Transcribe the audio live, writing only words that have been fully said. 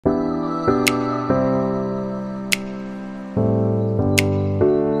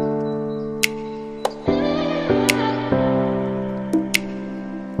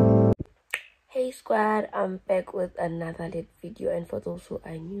Squad, I'm back with another lit video, and for those who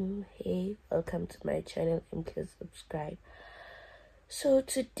are new, hey, welcome to my channel and please subscribe. So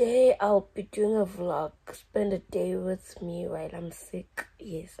today I'll be doing a vlog. Spend a day with me while I'm sick.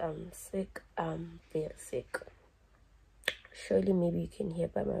 Yes, I'm sick. I'm very sick. Surely maybe you can hear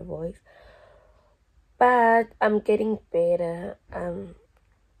by my voice, but I'm getting better.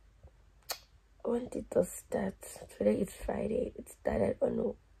 When did this start? Today is Friday. It started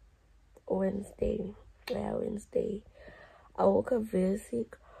on Wednesday. Yeah, Wednesday. I woke up very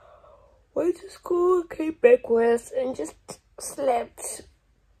sick, went to school, came back worse, and just slept.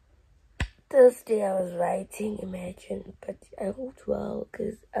 Thursday I was writing, imagine, but I wrote well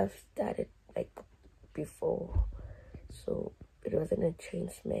because I've started like before, so it wasn't a train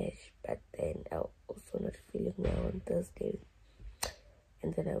smash. But then I was also not feeling well on Thursday,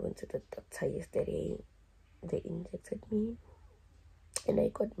 and then I went to the doctor yesterday. They injected me and I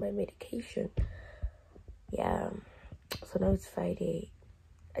got my medication. Yeah, so now it's Friday.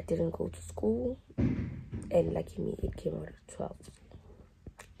 I didn't go to school, and lucky me, it came out at 12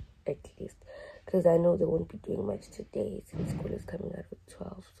 at least, because I know they won't be doing much today since school is coming out at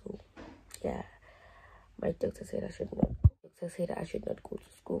 12. So yeah, my doctor said I should not go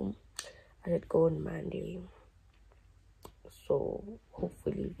to school. I should go on Monday. So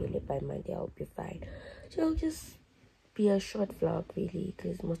hopefully really by Monday I'll be fine. So it'll just be a short vlog really,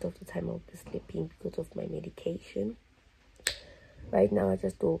 because most of the time I'll be sleeping because of my medication. Right now I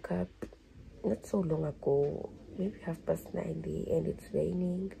just woke up not so long ago, maybe 9:30, and it's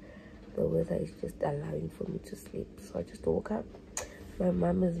raining. The weather is just allowing for me to sleep, so I just woke up. My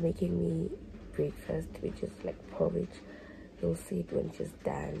mom is making me breakfast, which is like porridge. You'll see it when she's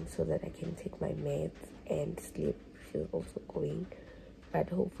done, so that I can take my meds and sleep. She's also going, but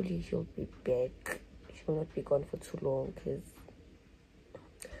hopefully she'll be back. She'll not be gone for too long, because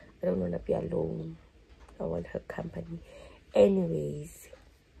I don't want to be alone. I want her company. Anyways,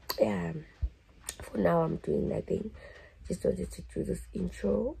 yeah, for now I'm doing nothing. Just wanted to do this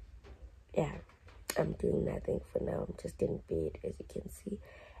intro. Yeah, I'm doing nothing for now. I'm just in bed, as you can see,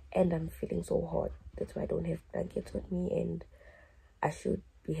 and I'm feeling so hot. That's why I don't have blankets on me, and I should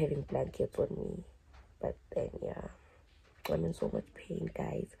be having blankets on me. But then yeah, I'm in so much pain,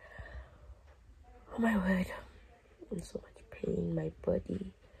 guys. Oh my word, I'm in so much pain. My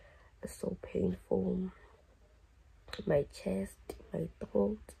body is so painful, my chest, my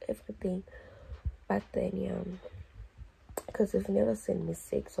throat, everything. But then yeah, because they've never seen me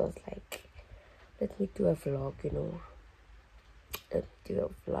sick, so I was like, let me do a vlog, you know. Let me do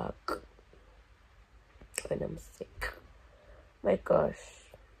a vlog when I'm sick. My gosh.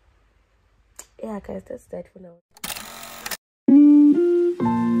 Yeah, guys, that's that for now.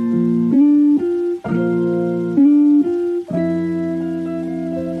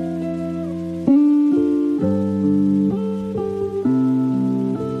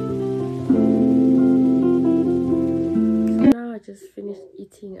 So now I just finished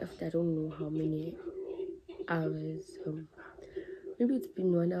eating after I don't know how many hours. Maybe it's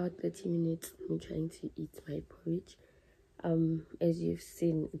been 1 hour 30 minutes me trying to eat my porridge. As you've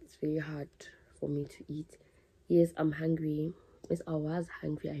seen, it's very hard for me to eat. Yes, I'm hungry. Yes, I was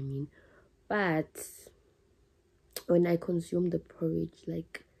hungry, I mean, but when I consume the porridge,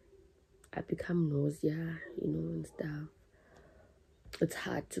 like, I become nausea, you know, and stuff. It's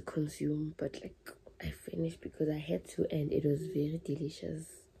hard to consume, but like, I finished because I had to, and it was very delicious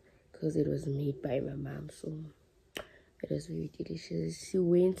because it was made by my mom. So it was very delicious. She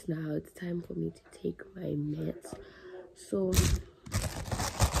went now. It's time for me to take my meds. So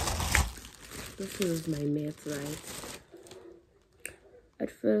this is my meds, right? At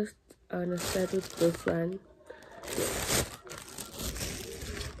first, I want to start with this one.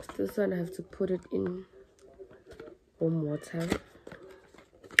 This one I have to put it in warm water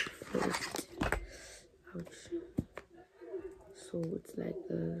first. Ouch. So it's like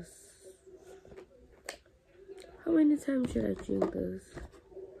this. How many times should I drink this?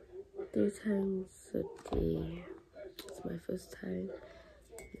 3 times a day. It's my first time.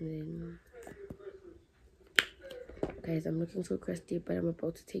 And then, guys, I'm looking so crusty, but I'm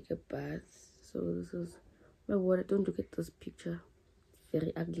about to take a bath. So this is my water. Don't look at this picture. It's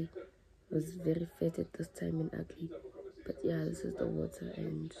very ugly. I was very fat at this time and ugly. But yeah, this is the water,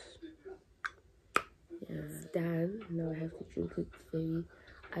 and yeah, it's done. Now I have to drink it. It's very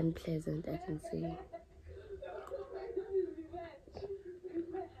unpleasant, I can say.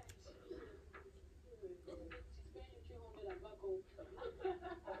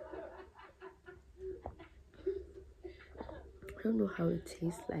 I don't know how it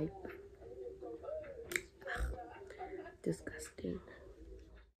tastes like. Disgusting.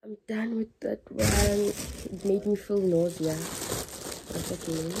 I'm done with that one. It made me feel nausea. That's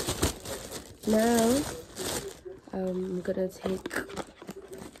okay. Now I'm gonna take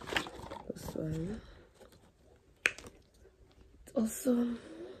this one. It's also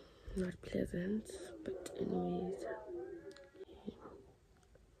not pleasant, but anyways.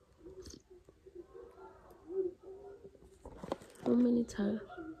 How many times?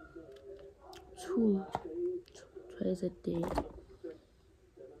 Twice a day.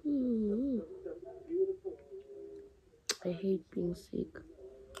 I hate being sick.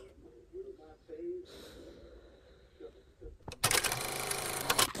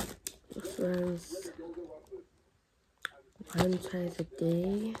 This one's one twice a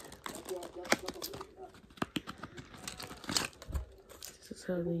day. This is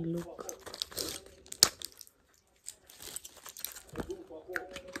how they look.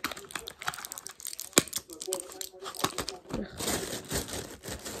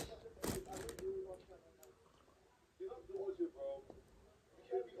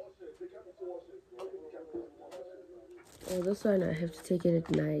 Oh, this one I have to take it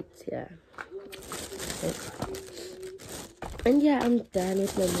at night. Yeah. And yeah, I'm done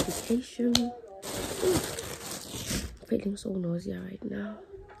with my medication. I'm feeling so nausea right now.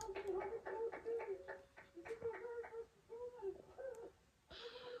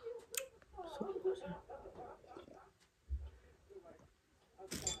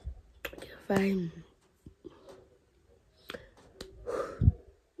 Fine.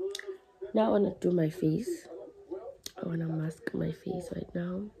 Now I want to do my face. I want to mask my face right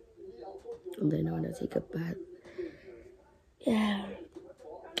now. And then I want to take a bath. Yeah.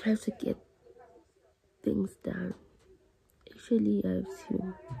 I have to get things done. Actually, I have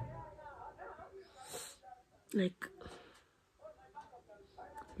to like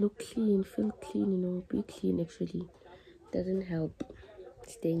look clean, feel clean, you know, be clean. Actually doesn't help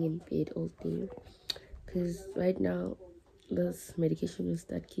staying in bed all day, because right now this medication will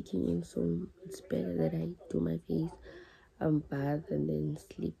start kicking in, so it's better that I do my face, bath, and then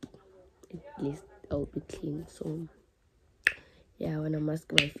sleep. At least I'll be clean. So yeah, I want to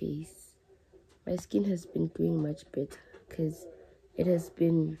mask my face. My skin has been doing much better, because it has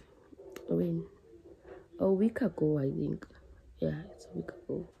been a week ago, I think. Yeah, it's a week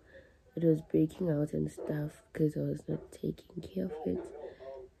ago. It was breaking out and stuff because I was not taking care of it.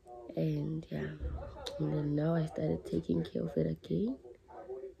 And yeah, and then now I started taking care of it again,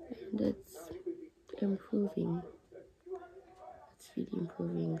 and it's improving. It's really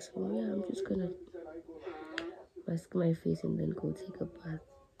improving. So yeah, I'm just gonna mask my face and then go take a bath,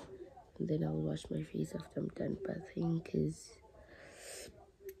 and then I'll wash my face after I'm done bathing, because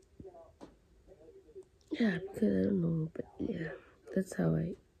I don't know, but yeah, that's how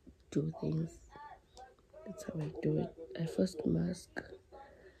I do things. That's how I do it. I first mask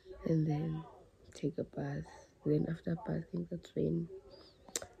and then take a bath. Then after bathing, that's when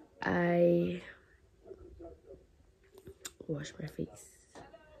I wash my face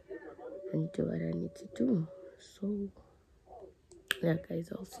and do what I need to do. So yeah,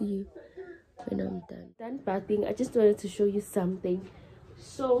 guys, I'll see you when I'm done bathing. I just wanted to show you something.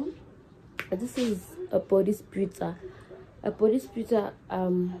 So this is a body spritzer.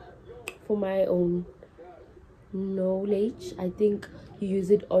 For my own knowledge, I think you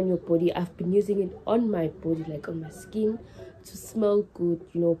use it on your body. I've been using it on my body, like on my skin, to smell good,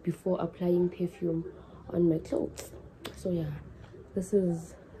 you know, before applying perfume on my clothes. So yeah, this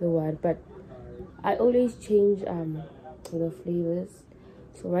is the one, but I always change the flavors.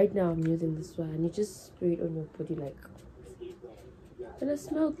 So right now I'm using this one. You just spray it on your body, like, and it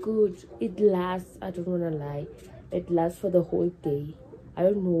smells good. It lasts, I don't want to lie, it lasts for the whole day. I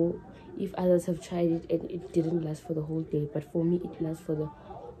don't know if others have tried it and it didn't last for the whole day, but for me it lasts for the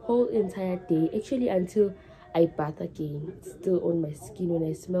whole entire day, actually, until I bath again. It's still on my skin. When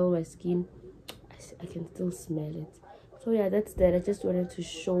I smell my skin, I can still smell it. So yeah, that's that. I just wanted to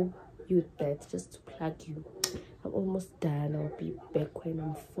show you that, just to plug you. I'm almost done. I'll be back when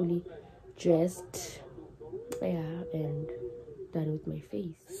I'm fully dressed, yeah, and done with my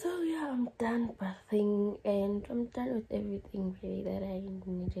face. So yeah, I'm done bathing and I'm done with everything really that I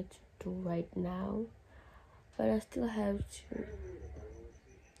needed to do right now, but I still have to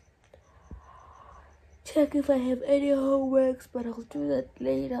check if I have any homeworks, but I'll do that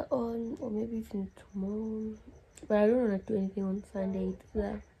later on, or maybe even tomorrow. But I don't want to do anything on Sunday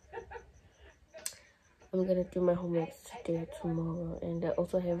either. I'm gonna do my homework today, tomorrow, and I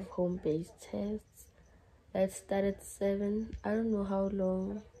also have home-based tests that start at 7. I don't know how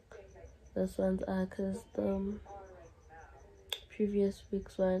long those ones are, because the previous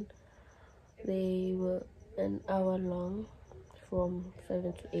week's one, they were an hour long from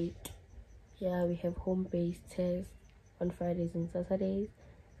 7 to 8. Yeah, we have home-based tests on Fridays and Saturdays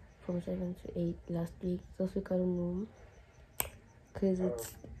from 7 to 8 last week. This week I don't know, because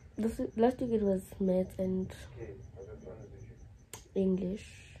last week it was maths and English.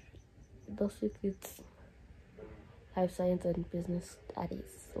 This week it's life science and business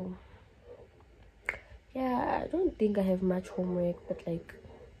studies. So yeah, I don't think I have much homework, but like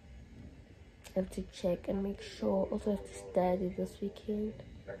I have to check and make sure. Also have to study this weekend.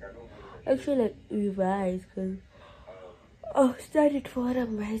 Actually, like revise, because I studied for what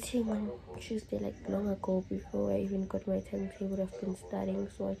I'm writing on Tuesday, like long ago, before I even got my timetable. I've been studying,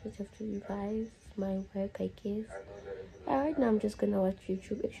 so I just have to revise my work, I guess. Right now I'm just gonna watch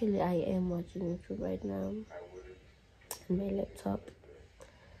YouTube. Actually, I am watching YouTube right now on my laptop.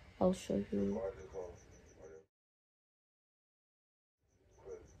 I'll show you.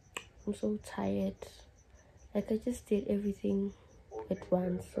 I'm so tired. Like I just did everything at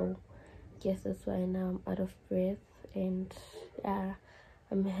once, so guess that's why now I'm out of breath, and yeah,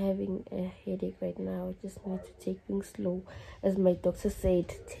 I'm having a headache right now. I just need to take things slow, as my doctor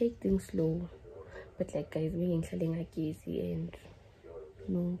said, take things slow. But like guys, being like easy and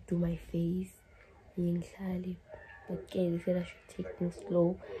do my face, being sally. But guys, they said I should take things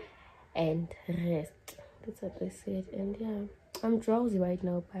slow and rest. That's what they said. And yeah, I'm drowsy right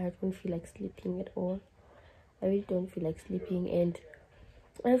now, but I don't feel like sleeping at all. I really don't feel like sleeping, and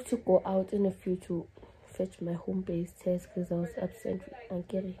I have to go out in a few to fetch my home-based test, because I was absent and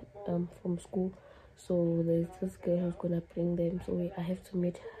getting from school. So there's this girl who's gonna bring them, so I have to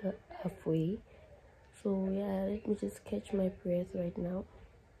meet her halfway. So yeah, let me just catch my breath right now.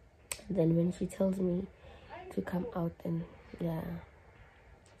 Then when she tells me to come out, then yeah,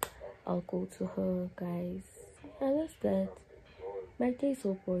 I'll go to her, guys. Yeah, that's that. My day is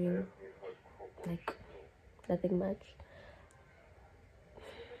so boring. Like nothing much.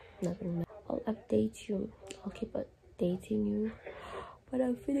 I'll update you. I'll keep updating you. But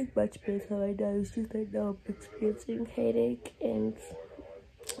I'm feeling much better right now. It's just that now I'm experiencing headache and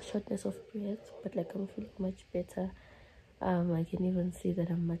shortness of breath. But like I'm feeling much better. I can even see that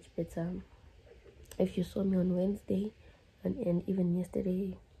I'm much better. If you saw me on Wednesday and even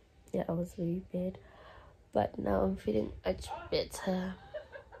yesterday, yeah, I was very bad. But now I'm feeling much better.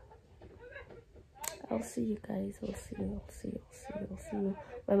 I'll see you guys. I'll see you.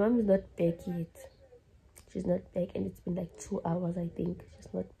 My mom is not back yet. She's not back, and it's been like 2 hours, I think.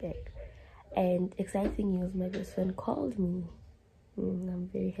 She's not back. And exciting news, my best friend called me. I'm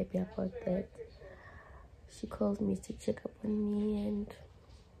very happy about that. She called me to check up on me, and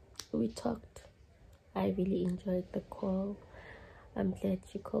we talked. I really enjoyed the call. I'm glad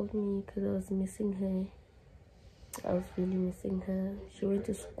she called me, because I was missing her. I was really missing her. She went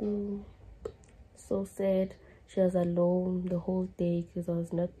to school. So sad. She was alone the whole day, because I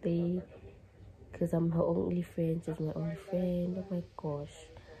was not there, because I'm her only friend. She's my only friend. Oh my gosh.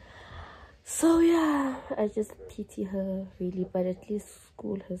 So yeah, I just pity her really. But at least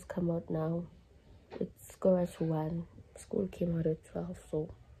school has come out now. It's Garage 1. School came out at 12,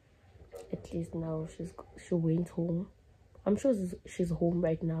 so at least now she went home. I'm sure she's home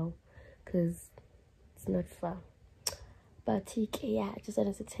right now, because it's not far. But yeah, I just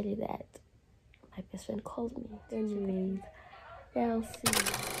wanted to tell you that my best friend called me. Anyways, yeah, I'll see you.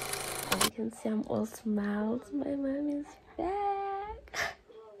 As you can see, I'm all smiles. My mom is back.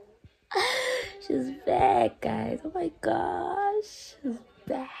 She's back, guys. Oh my gosh, she's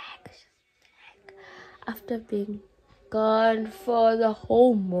back. After being gone for the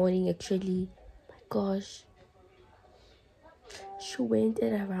whole morning, actually. My gosh, she went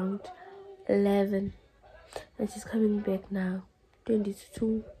at around 11, and she's coming back now,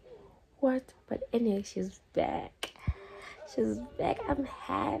 22. What? But anyway, she's back. I'm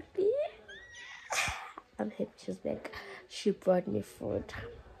happy. She's back. She brought me food.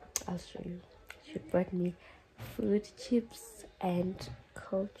 I'll show you. She brought me food, chips, and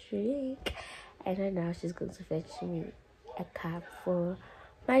cold drink. And right now she's going to fetch me a cup for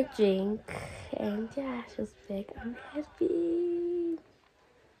my drink. And yeah, she's back. I'm happy.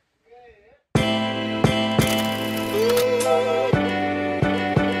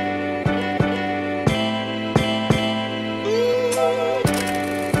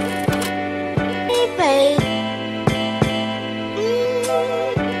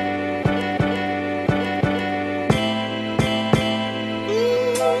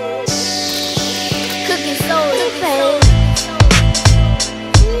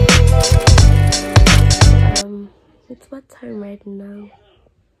 It's what time right now?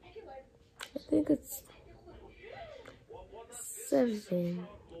 I think it's 7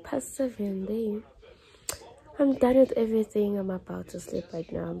 past 7 there. I'm done with everything. I'm about to sleep right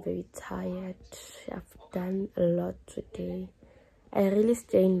now. I'm very tired. I've done a lot today. I really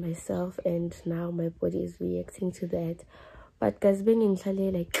strained myself and now my body is reacting to that. But guys, being in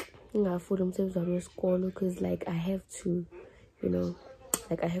Chile, like, because like I have to, you know,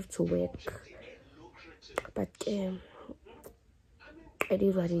 like I have to work. But it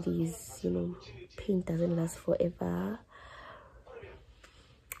is what it is, you know. Pain doesn't last forever.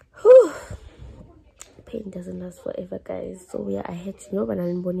 Whew. Pain doesn't last forever, guys. So yeah, I had to, you know, when I'm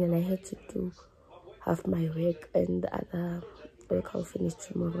in Bonian, I had to do half my work and the other work I'll finish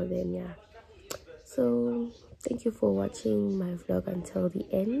tomorrow. Then yeah. So thank you for watching my vlog until the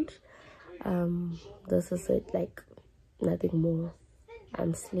end. This is it, like nothing more.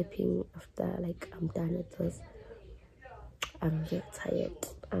 I'm sleeping after, like, I'm done with this. I'm very tired.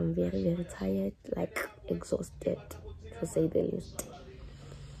 I'm very, very tired, like exhausted to say the least.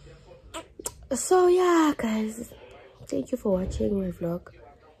 So yeah, guys, thank you for watching my vlog.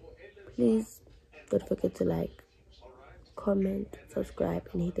 Please don't forget to like, comment, subscribe,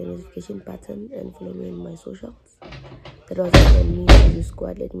 and hit the notification button, and follow me on my socials. That was it on me, you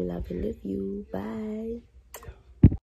squad. Let me love and live you. Bye.